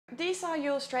these are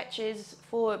your stretches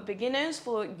for beginners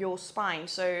for your spine.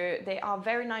 So they are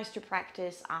very nice to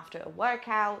practice after a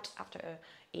workout, after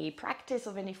a practice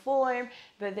of any form,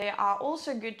 but they are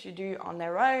also good to do on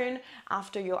their own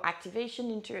after your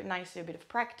activation into a nice little bit of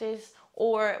practice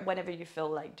or whenever you feel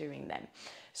like doing them.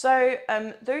 So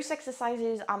those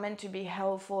exercises are meant to be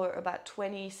held for about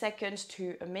 20 seconds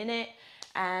to a minute,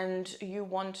 and you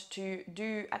want to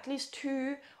do at least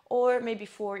 2 or maybe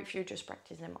 4 if you're just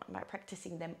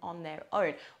practicing them on their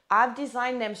own. I've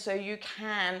designed them so you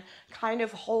can kind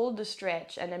of hold the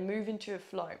stretch and then move into a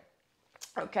flow.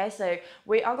 Okay, so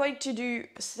we are going to do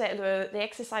the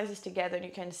exercises together, and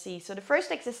you can see. So the first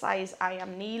exercise, I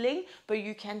am kneeling, but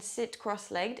you can sit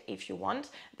cross-legged if you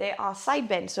want. They are side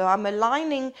bends. So I'm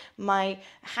aligning my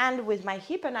hand with my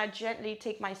hip, and I gently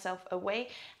take myself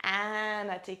away,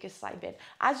 and I take a side bend.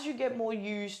 As you get more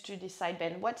used to this side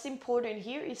bend, what's important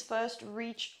here is first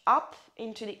reach up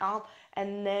into the arm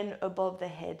and then above the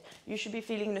head. You should be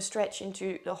feeling the stretch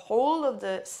into the whole of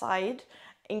the side,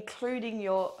 including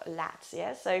your lats,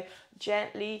 yeah? So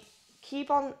gently keep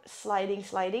on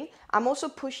sliding. I'm also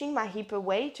pushing my hip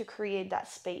away to create that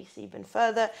space even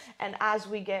further. And as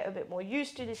we get a bit more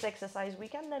used to this exercise, we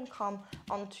can then come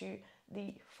onto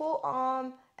the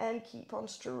forearm and keep on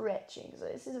stretching. So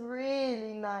this is a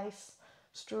really nice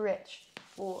stretch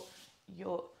for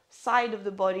your side of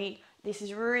the body. This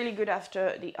is really good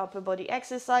after the upper body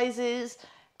exercises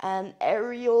and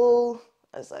aerial.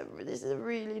 This is a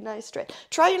really nice stretch.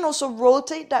 Try and also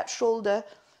rotate that shoulder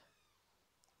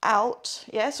out.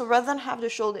 Yeah, so rather than have the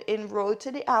shoulder in,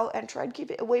 rotate it out and try and keep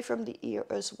it away from the ear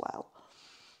as well.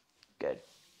 Good.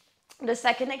 The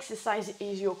second exercise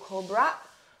is your cobra,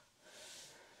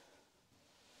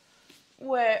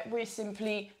 where we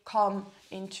simply come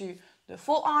into the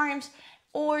forearms,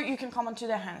 or you can come onto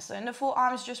the hands. So in the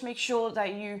forearms, just make sure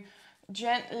that you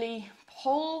gently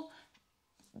pull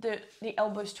the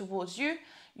elbows towards you.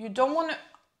 You don't want to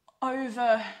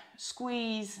over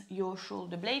squeeze your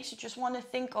shoulder blades. You just want to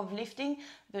think of lifting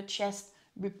the chest.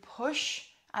 We push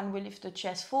and we lift the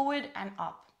chest forward and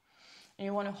up. And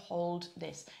you want to hold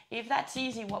this. If that's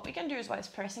easy, what we can do as well is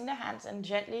pressing the hands and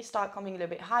gently start coming a little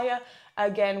bit higher.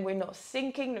 Again, we're not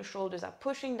sinking, the shoulders are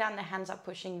pushing down, the hands are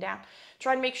pushing down.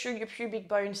 Try and make sure your pubic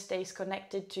bone stays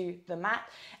connected to the mat,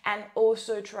 and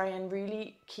also try and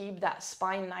really keep that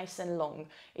spine nice and long.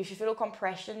 If you feel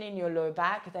compression in your lower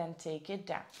back, then take it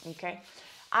down, okay?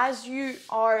 As you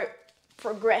are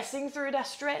progressing through that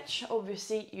stretch,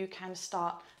 obviously you can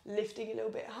start lifting a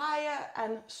little bit higher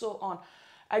and so on.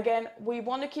 Again, we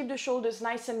want to keep the shoulders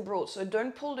nice and broad, so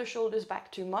don't pull the shoulders back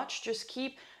too much. Just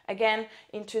keep, again,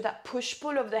 into that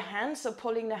push-pull of the hands, so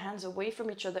pulling the hands away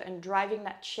from each other and driving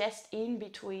that chest in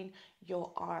between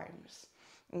your arms,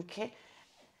 okay?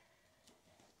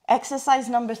 Exercise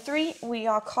number 3, we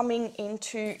are coming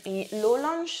into a low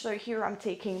lunge. So here I'm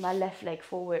taking my left leg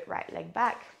forward, right leg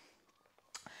back.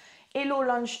 A low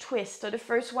lunge twist. So the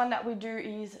first one that we do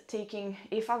is taking,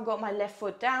 if I've got my left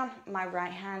foot down, my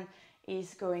right hand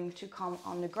is going to come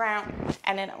on the ground,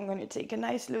 and then I'm going to take a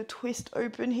nice little twist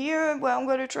open here where I'm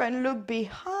going to try and look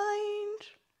behind.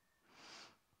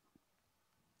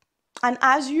 And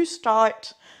as you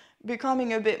start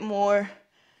becoming a bit more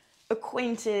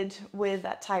acquainted with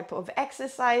that type of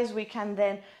exercise, we can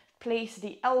then place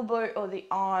the elbow or the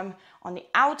arm on the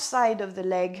outside of the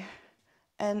leg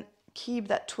and keep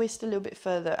that twist a little bit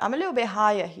further. I'm a little bit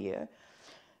higher here,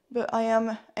 but I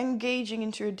am engaging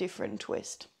into a different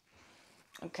twist.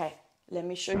 Okay, let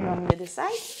me show you on the other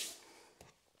side.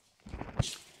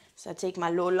 So I take my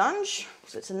low lunge,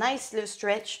 so it's a nice little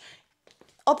stretch.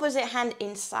 Opposite hand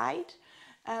inside,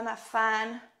 and I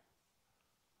fan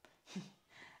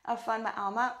my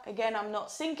arm out. Again, I'm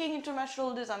not sinking into my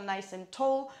shoulders, I'm nice and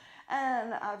tall,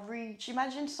 and I reach.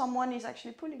 Imagine someone is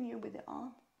actually pulling you with the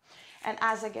arm. And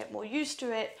as I get more used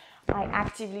to it, I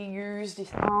actively use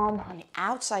this arm on the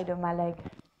outside of my leg,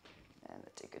 and I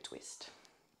take a twist.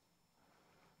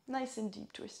 Nice and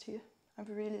deep twist here. I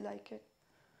really like it.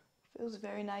 Feels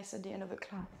very nice at the end of a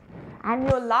class. And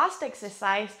your last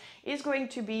exercise is going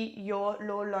to be your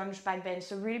low lunge back bend.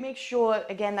 So really make sure,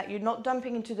 again, that you're not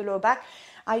dumping into the lower back.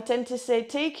 I tend to say,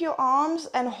 take your arms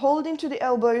and hold into the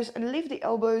elbows and lift the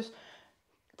elbows.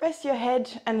 Rest your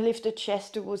head and lift the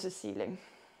chest towards the ceiling.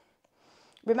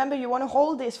 Remember, you want to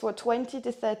hold this for 20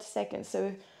 to 30 seconds.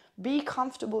 So be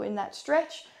comfortable in that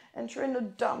stretch and try not to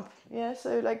dump. Yeah,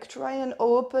 so like try and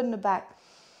open the back.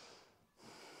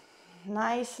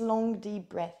 Nice, long, deep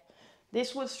breath.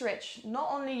 This will stretch not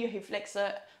only your hip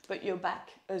flexor, but your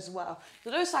back as well.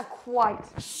 So those are quite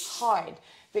hard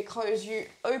because you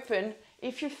open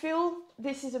If you feel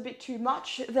this is a bit too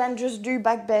much, then just do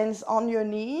back bends on your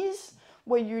knees,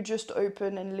 where you just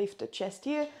open and lift the chest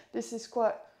here. This is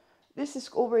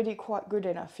already quite good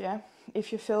enough, yeah?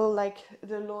 If you feel like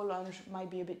the low lunge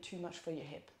might be a bit too much for your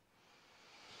hip.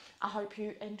 I hope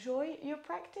you enjoy your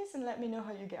practice and let me know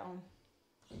how you get on.